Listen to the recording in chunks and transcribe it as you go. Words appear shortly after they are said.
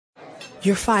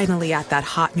You're finally at that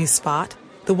hot new spot,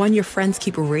 the one your friends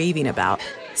keep raving about,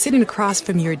 sitting across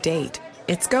from your date.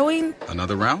 It's going...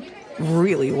 Another round?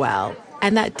 Really well.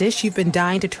 And that dish you've been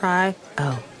dying to try,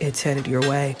 oh, it's headed your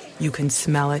way. You can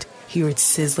smell it, hear it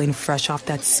sizzling fresh off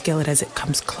that skillet as it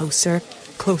comes closer,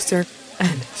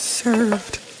 and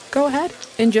served. Go ahead,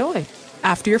 enjoy.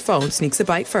 After your phone sneaks a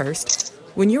bite first.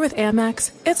 When you're with Amex,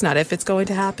 it's not if it's going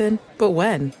to happen, but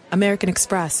when. American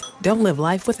Express. Don't live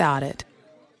life without it.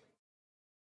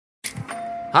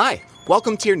 Hi,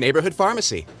 welcome to your neighborhood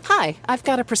pharmacy. Hi, I've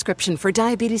got a prescription for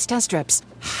diabetes test strips.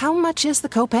 How much is the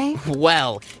copay?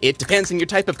 Well, it depends on your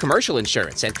type of commercial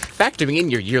insurance and factoring in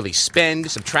your yearly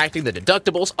spend, subtracting the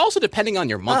deductibles, also depending on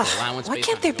your monthly allowance. Why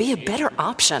can't there be a better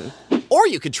option? Or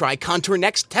you could try Contour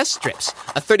Next test strips.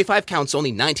 A 35 count's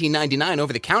only $19.99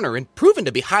 over the counter and proven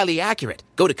to be highly accurate.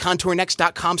 Go to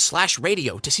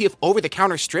contournext.com/radio to see if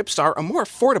over-the-counter strips are a more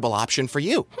affordable option for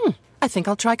you. I think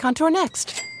I'll try Contour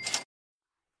Next.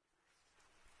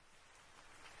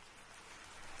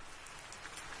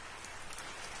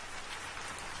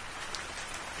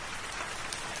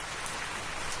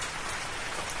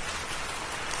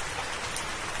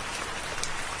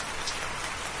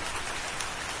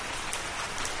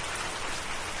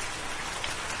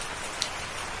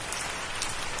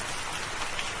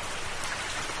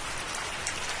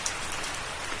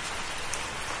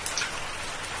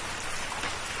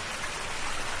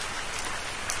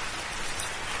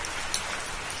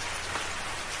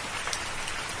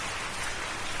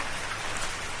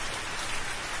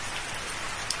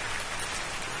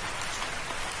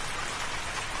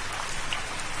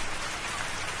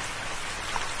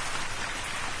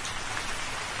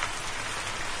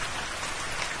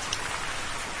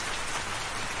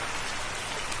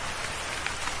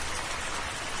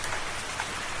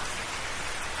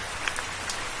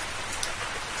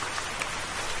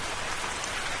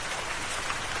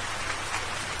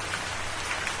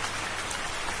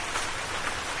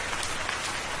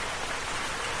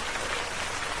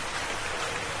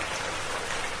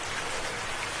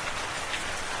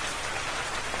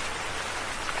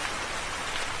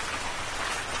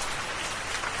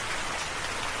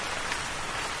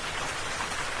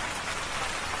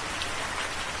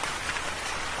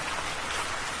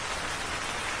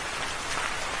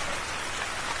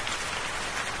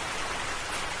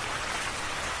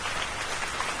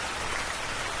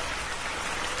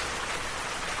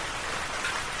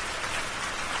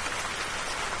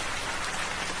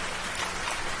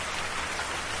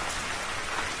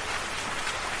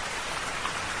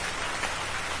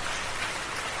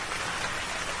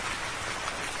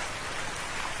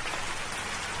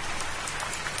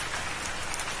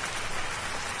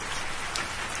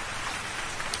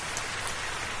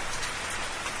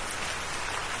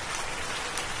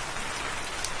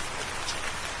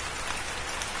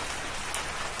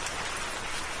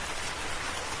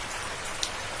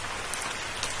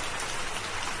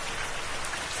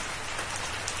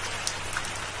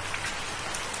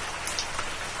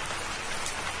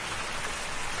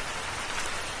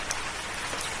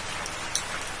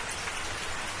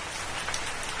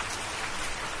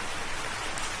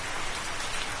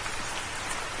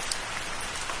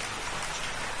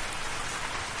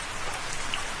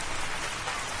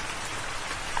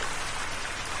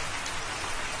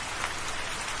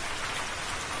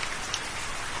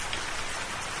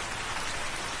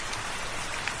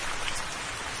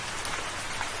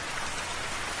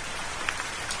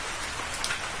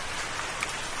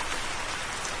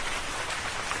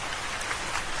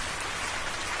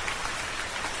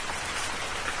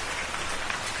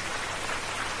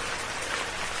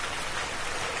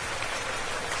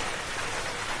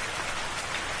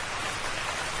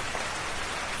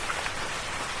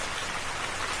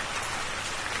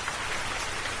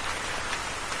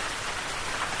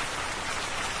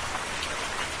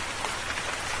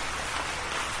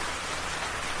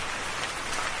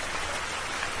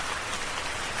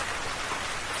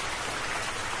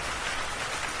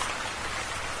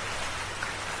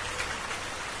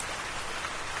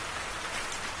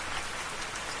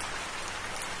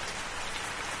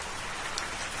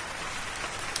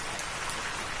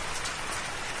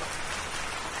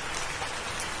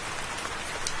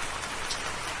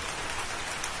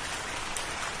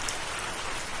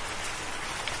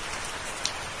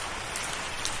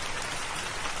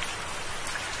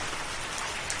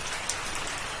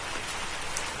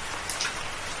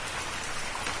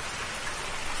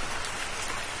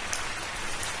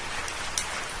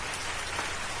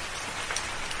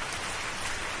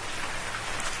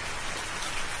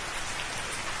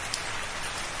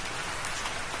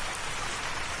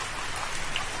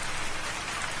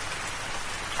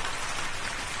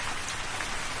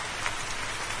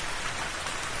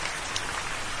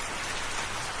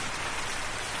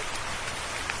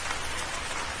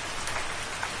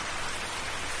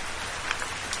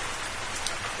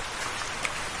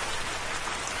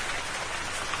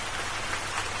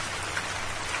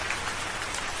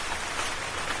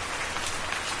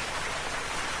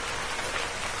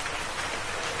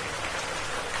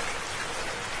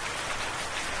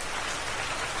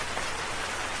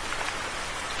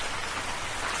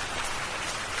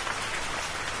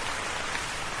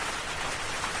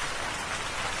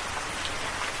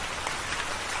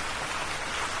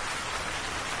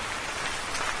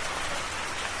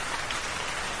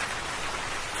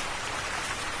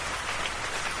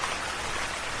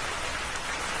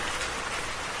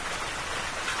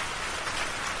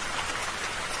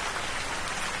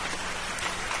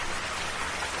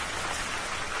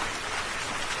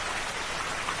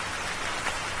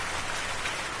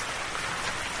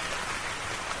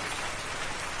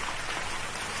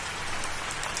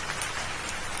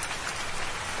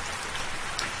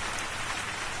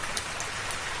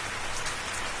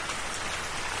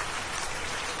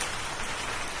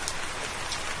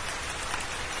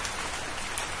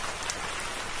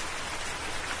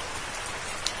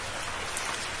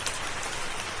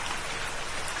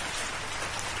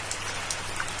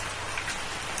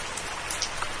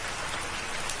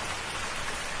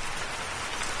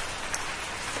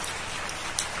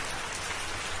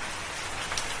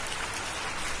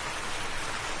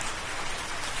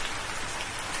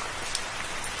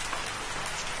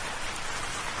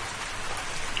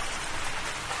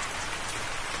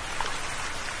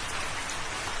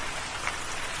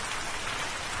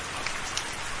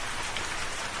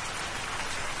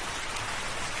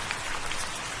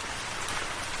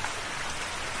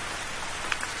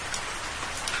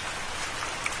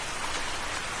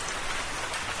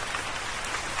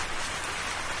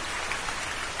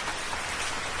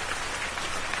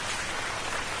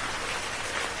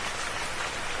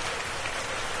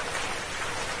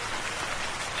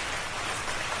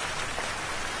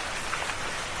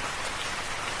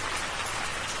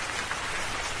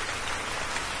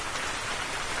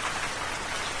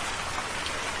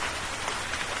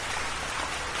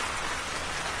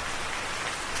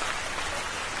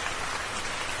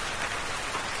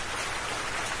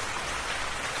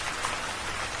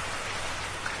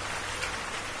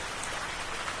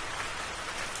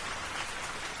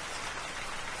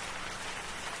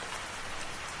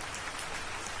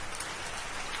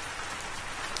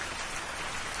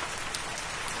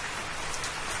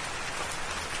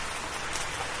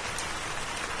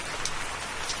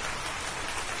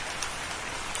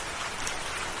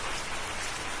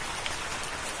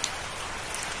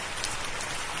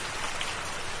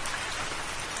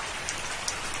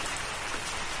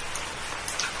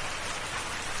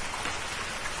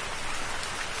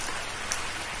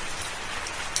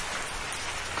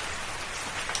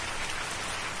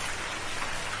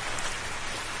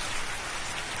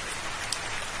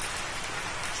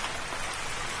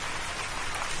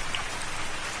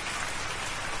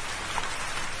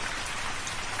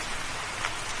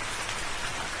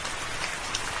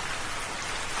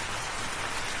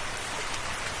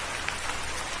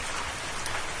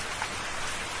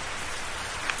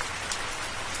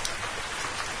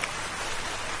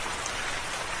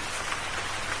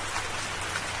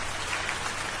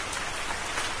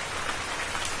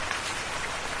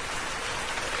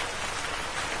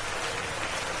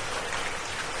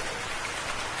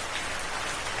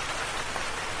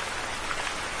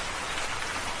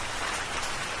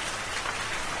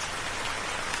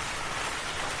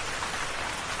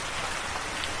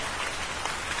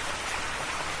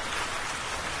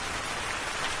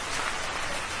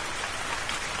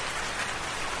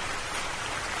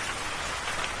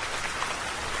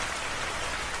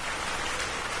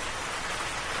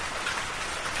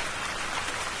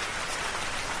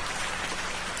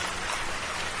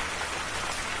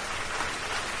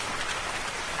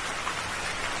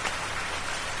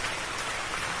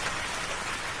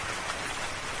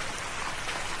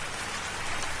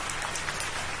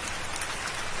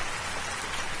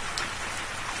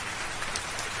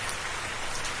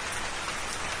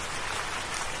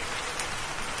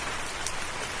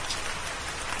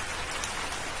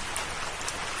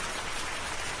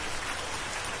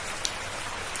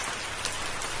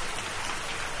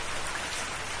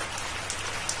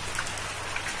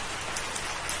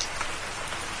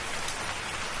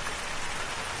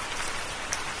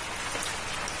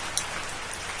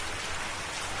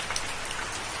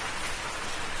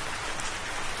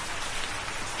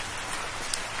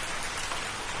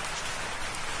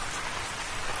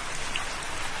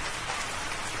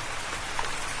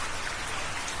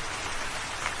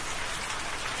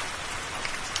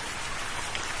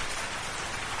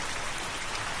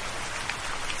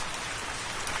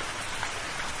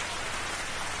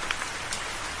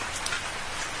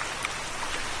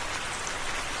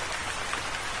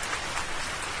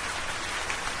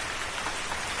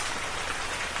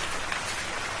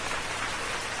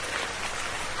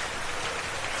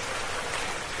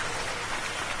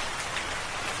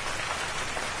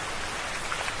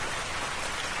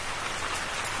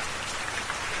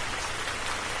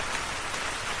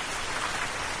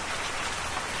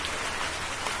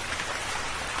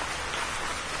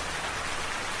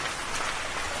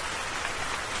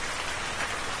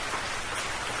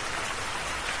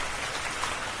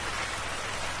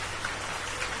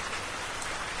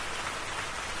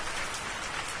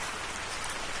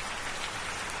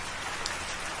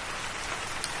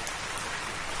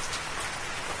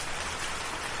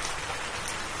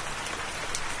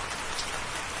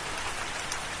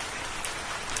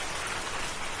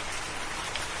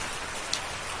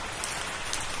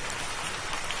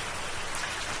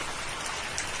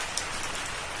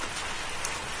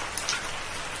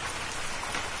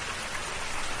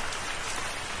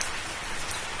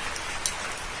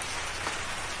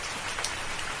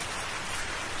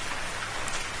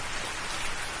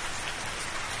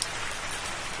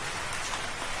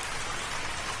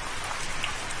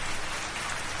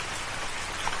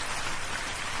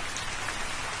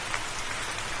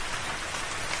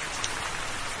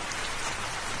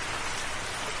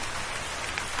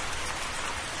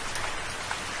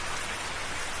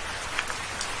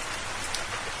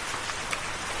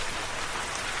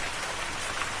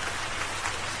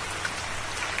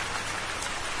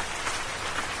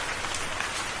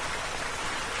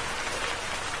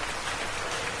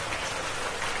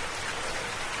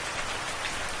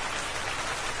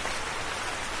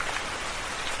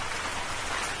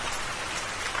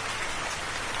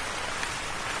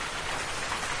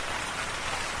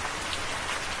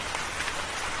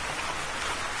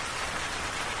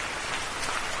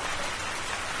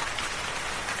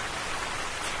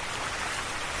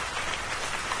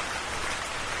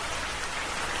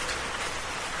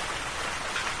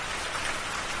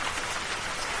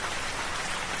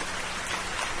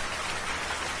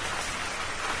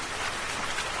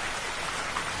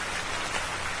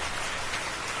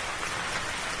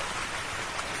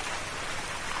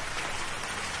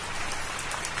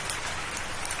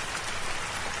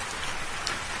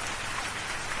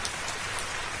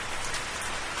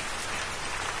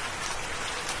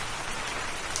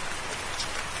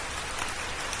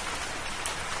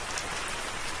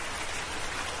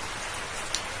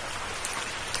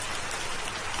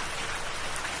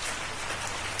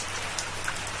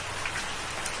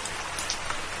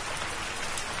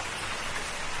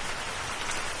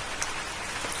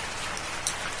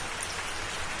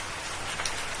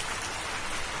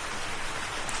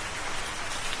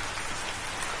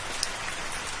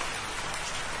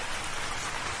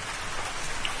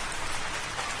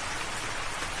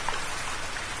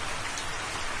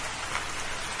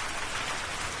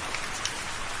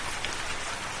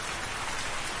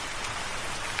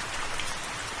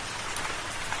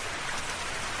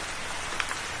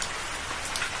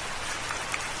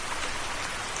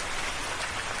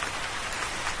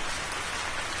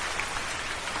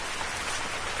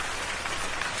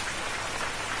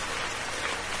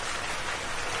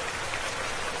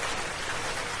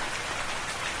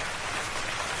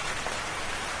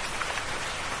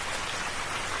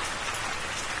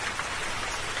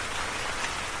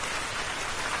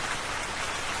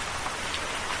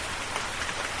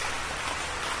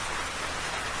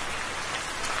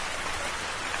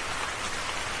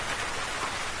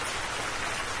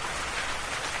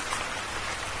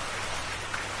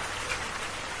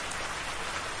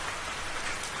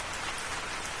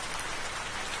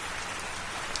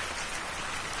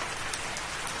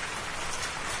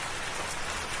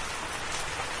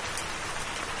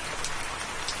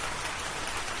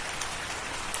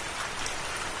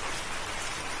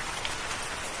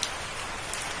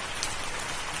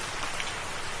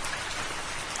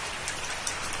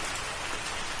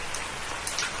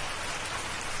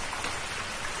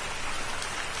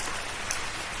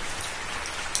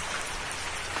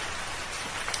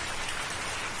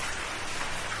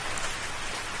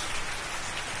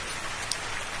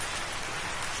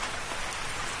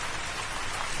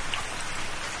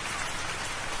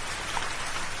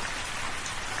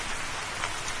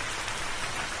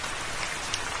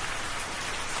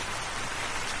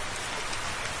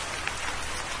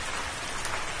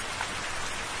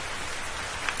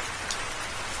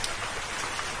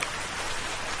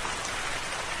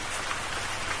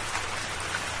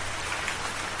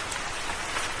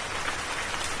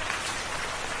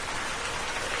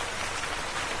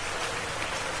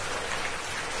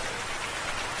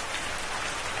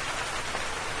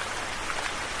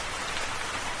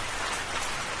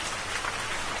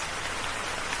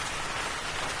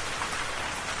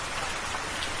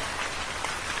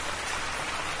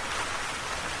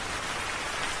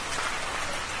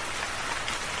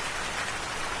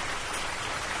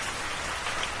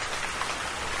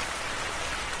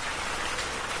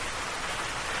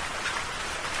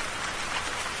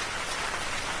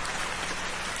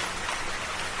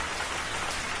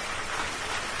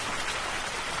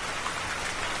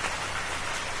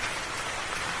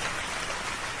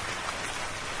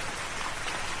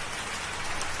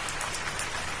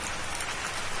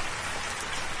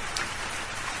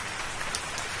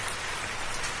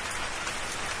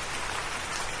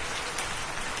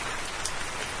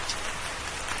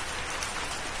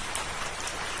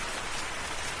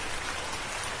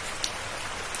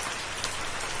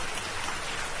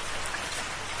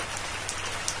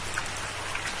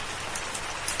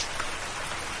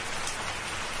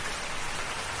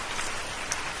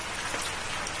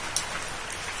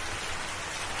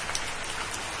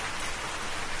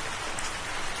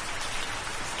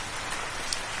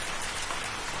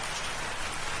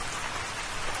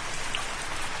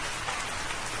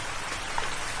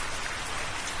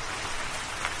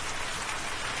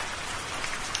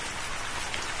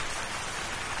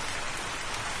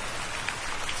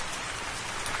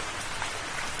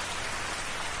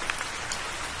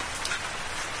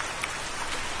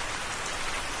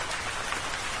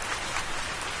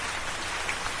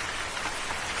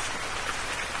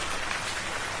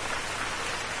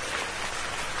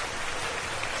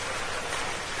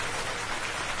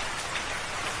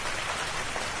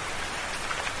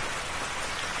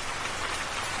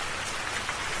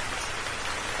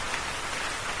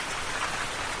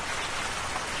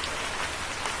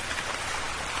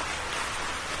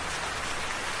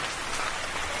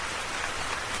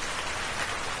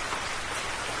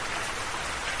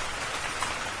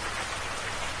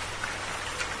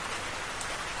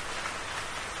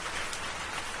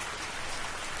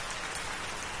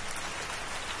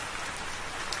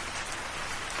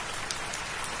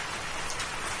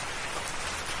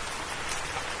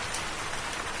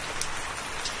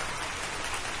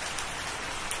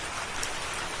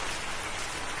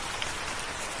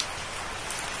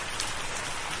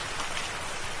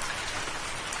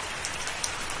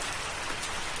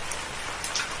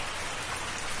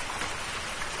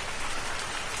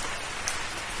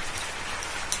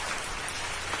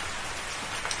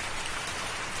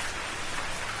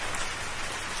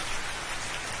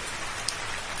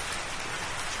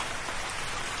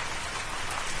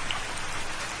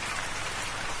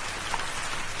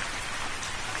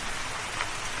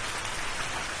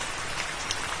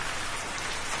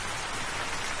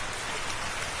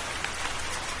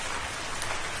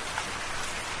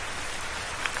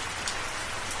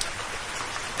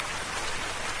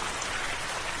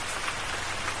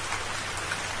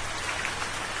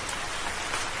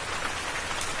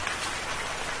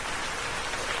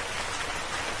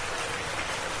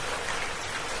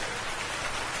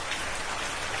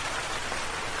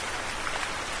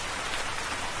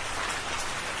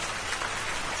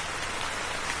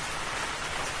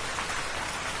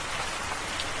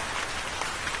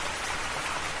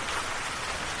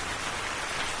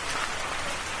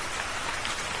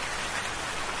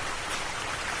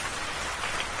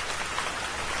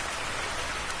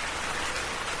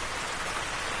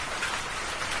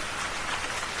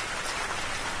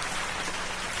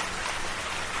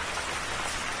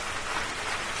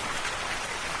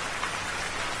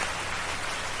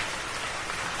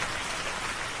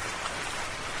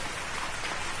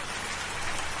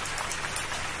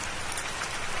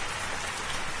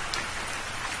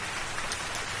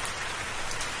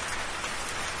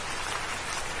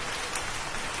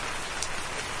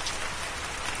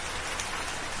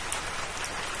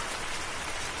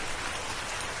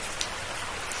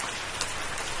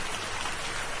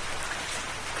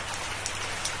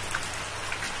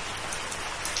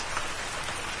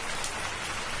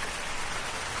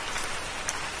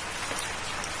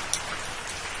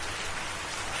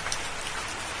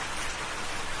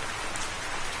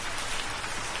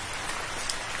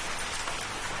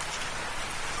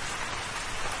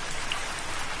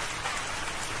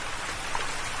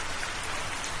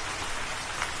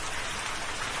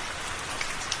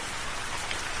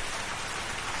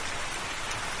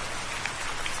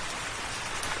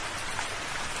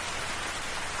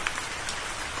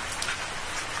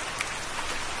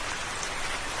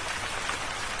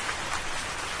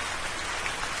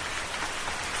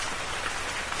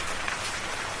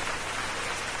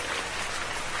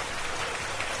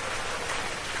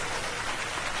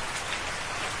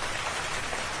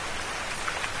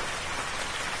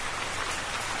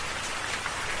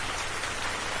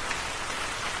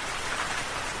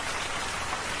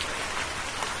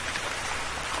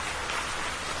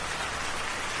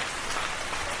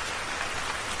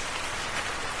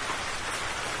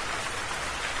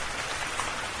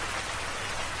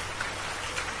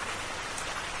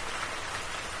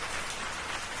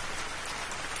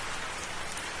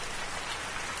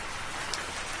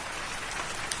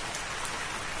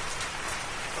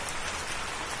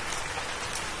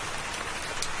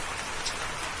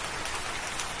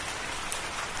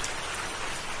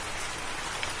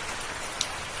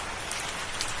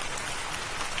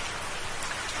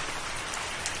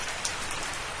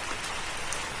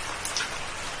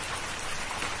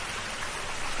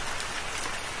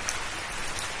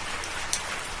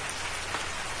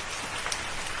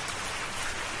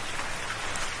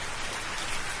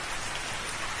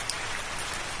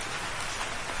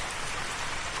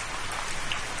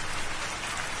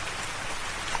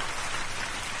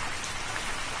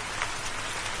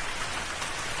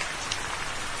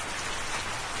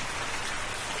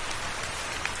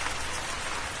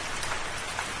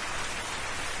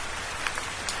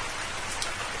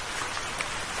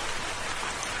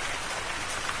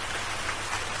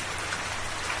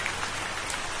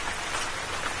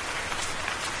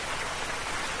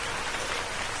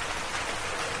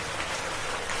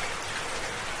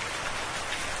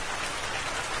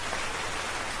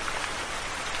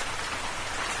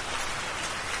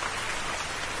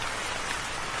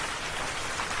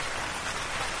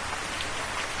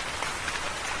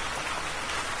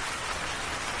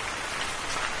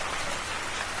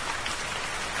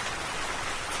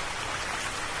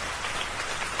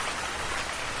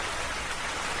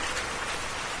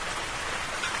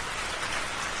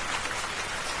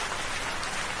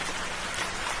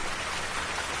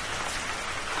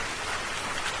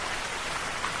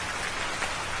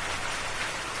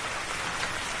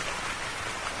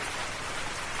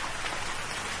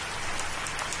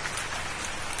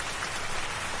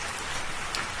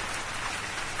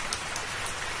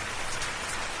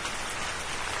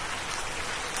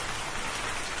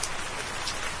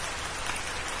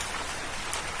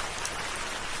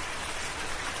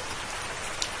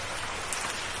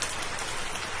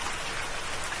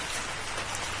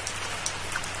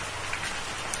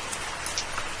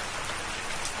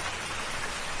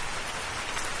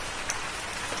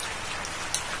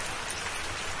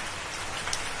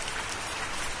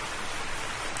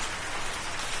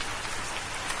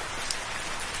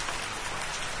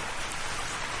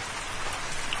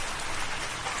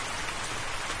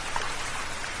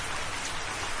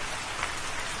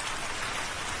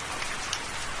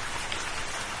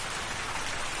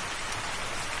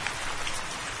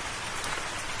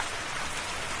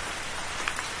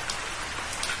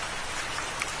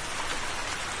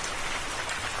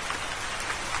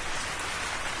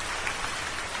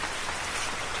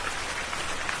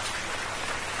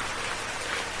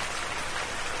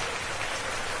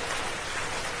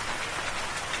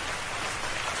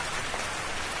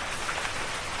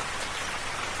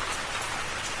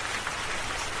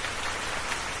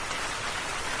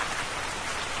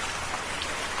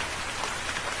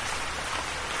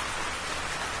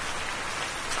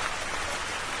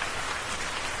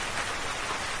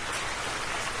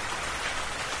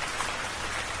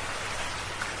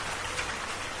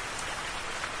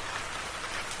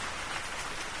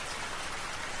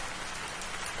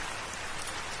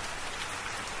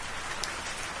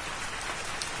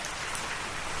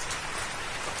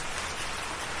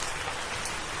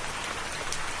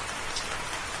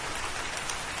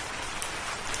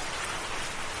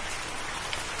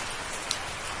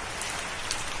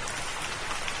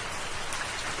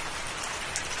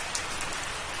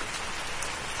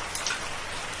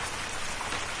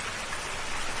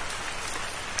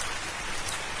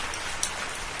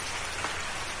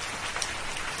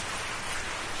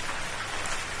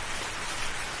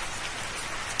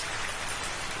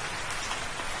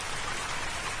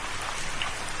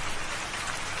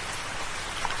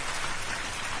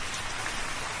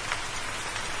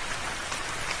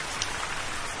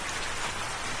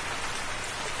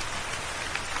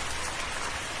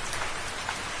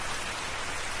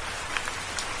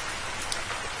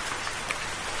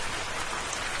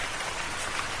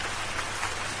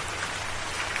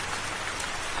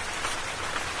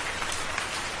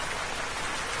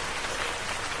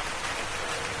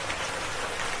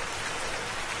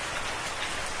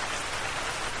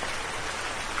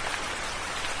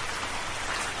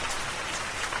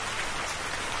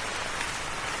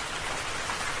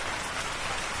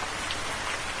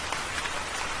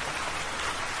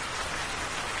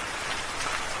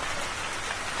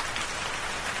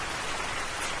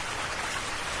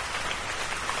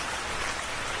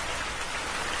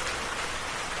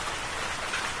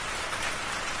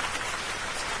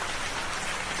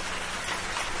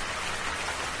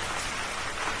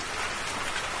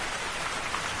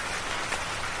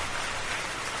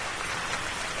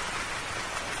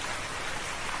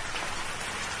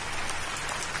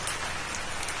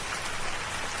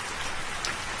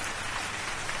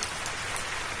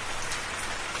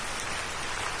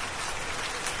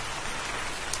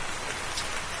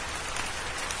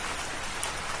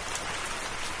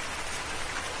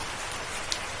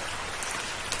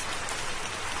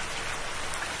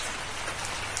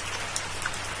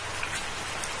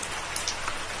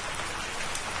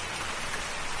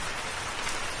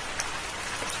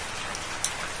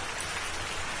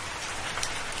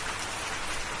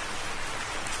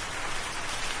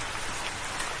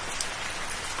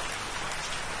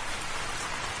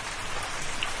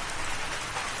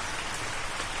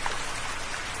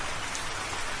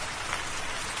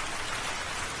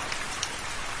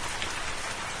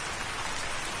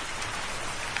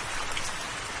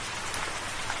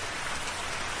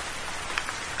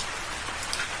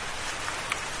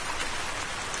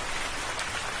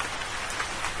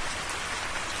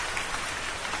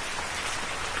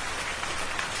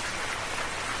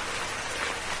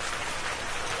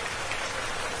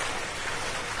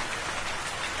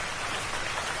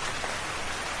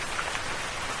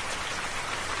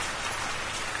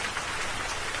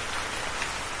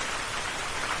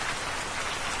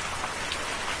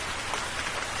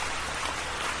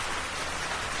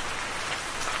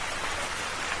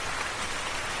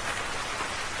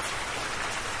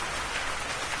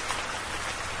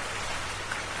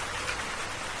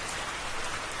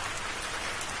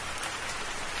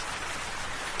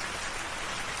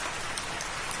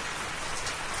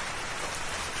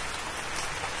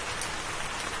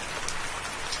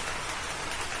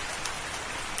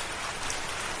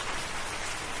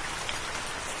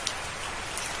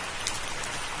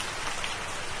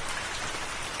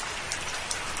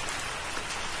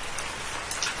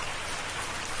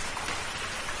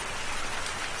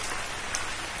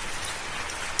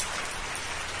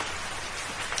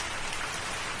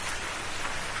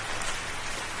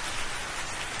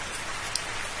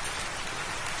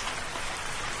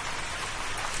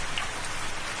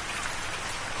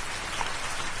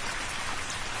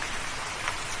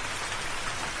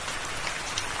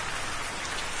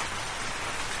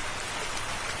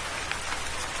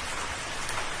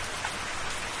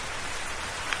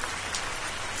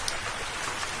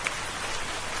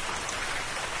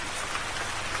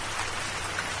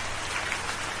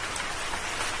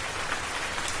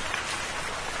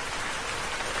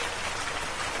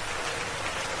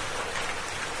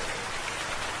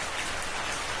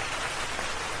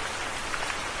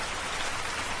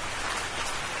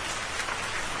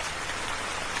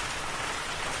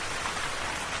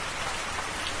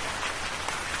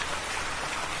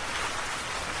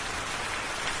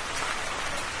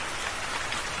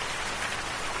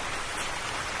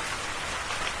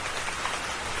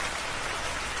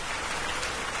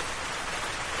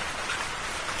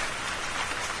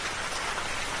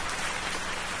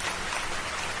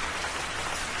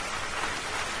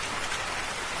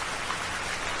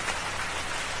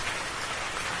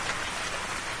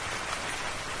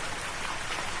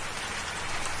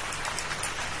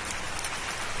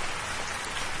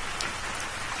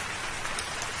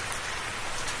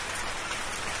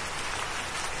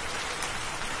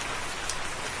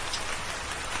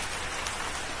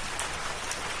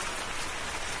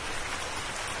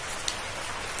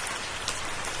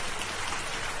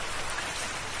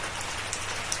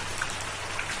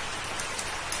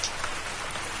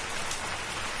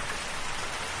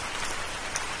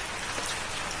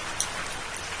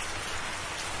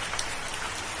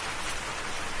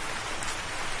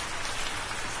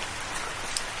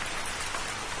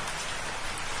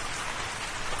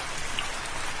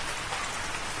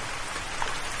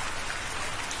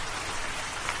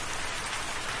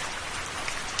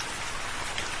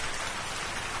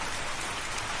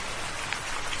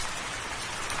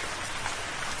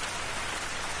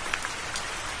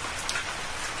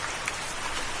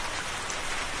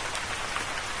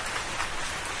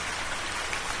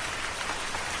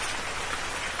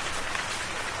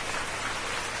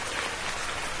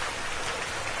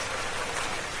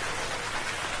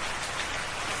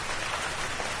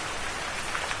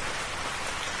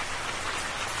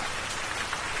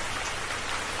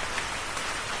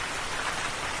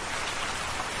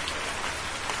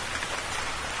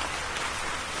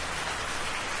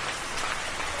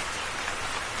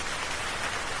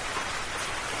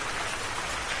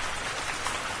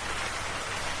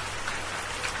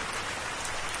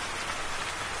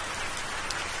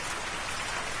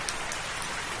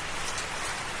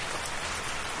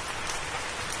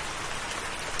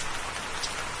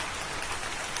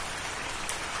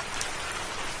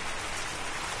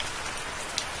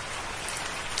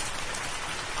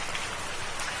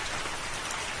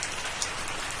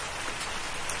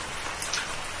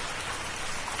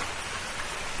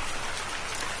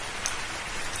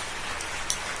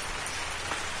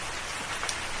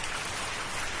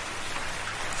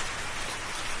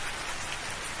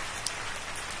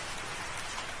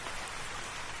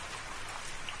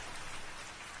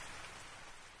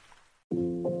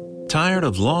 Tired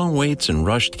of long waits and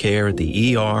rushed care at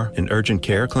the ER and urgent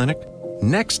care clinic?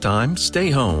 Next time,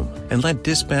 stay home and let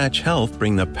Dispatch Health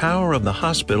bring the power of the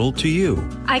hospital to you.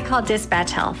 I call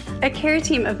Dispatch Health. A care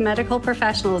team of medical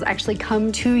professionals actually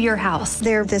come to your house.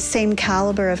 They're the same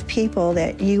caliber of people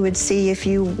that you would see if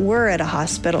you were at a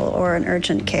hospital or an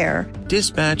urgent care.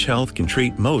 Dispatch Health can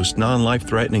treat most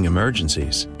non-life-threatening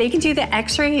emergencies. They can do the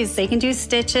x-rays, they can do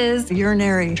stitches,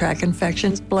 urinary tract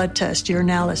infections, blood test,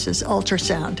 urinalysis,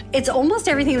 ultrasound. It's almost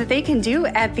everything that they can do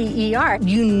at the ER.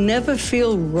 You never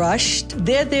feel rushed.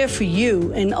 They're there for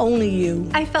you and only you.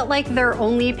 I felt like their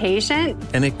only patient.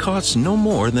 And it costs no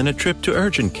more than a trip to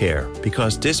urgent care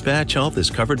because Dispatch Health is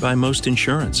covered by most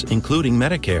insurance, including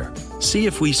Medicare. See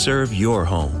if we serve your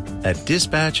home at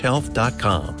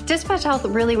dispatchhealth.com. Dispatch Health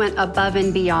really went above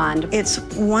and beyond. It's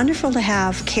wonderful to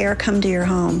have care come to your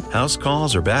home. House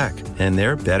calls are back, and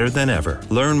they're better than ever.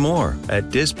 Learn more at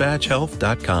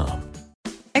dispatchhealth.com.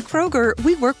 At Kroger,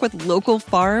 we work with local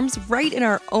farms right in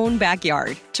our own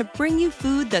backyard to bring you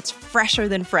food that's fresher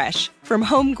than fresh. From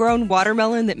homegrown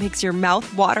watermelon that makes your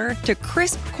mouth water to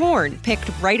crisp corn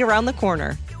picked right around the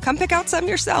corner. Come pick out some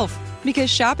yourself, because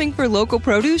shopping for local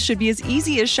produce should be as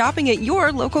easy as shopping at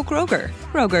your local Kroger.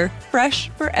 Kroger, fresh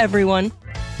for everyone.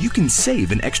 You can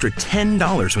save an extra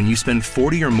 $10 when you spend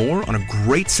 $40 or more on a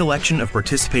great selection of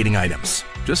participating items.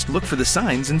 Just look for the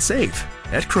signs and save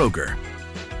at Kroger.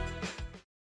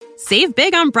 Save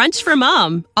big on brunch for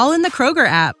mom, all in the Kroger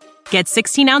app. Get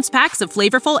 16-ounce packs of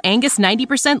flavorful Angus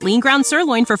 90% lean ground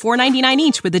sirloin for $4.99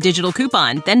 each with a digital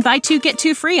coupon. Then buy 2, get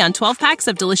 2 free on 12 packs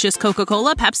of delicious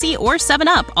Coca-Cola, Pepsi, or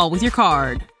 7-Up, all with your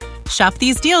card. Shop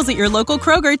these deals at your local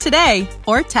Kroger today,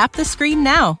 or tap the screen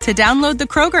now to download the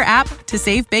Kroger app to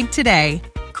save big today.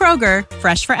 Kroger,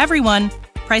 fresh for everyone.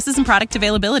 Prices and product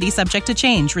availability subject to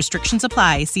change. Restrictions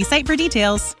apply. See site for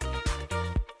details.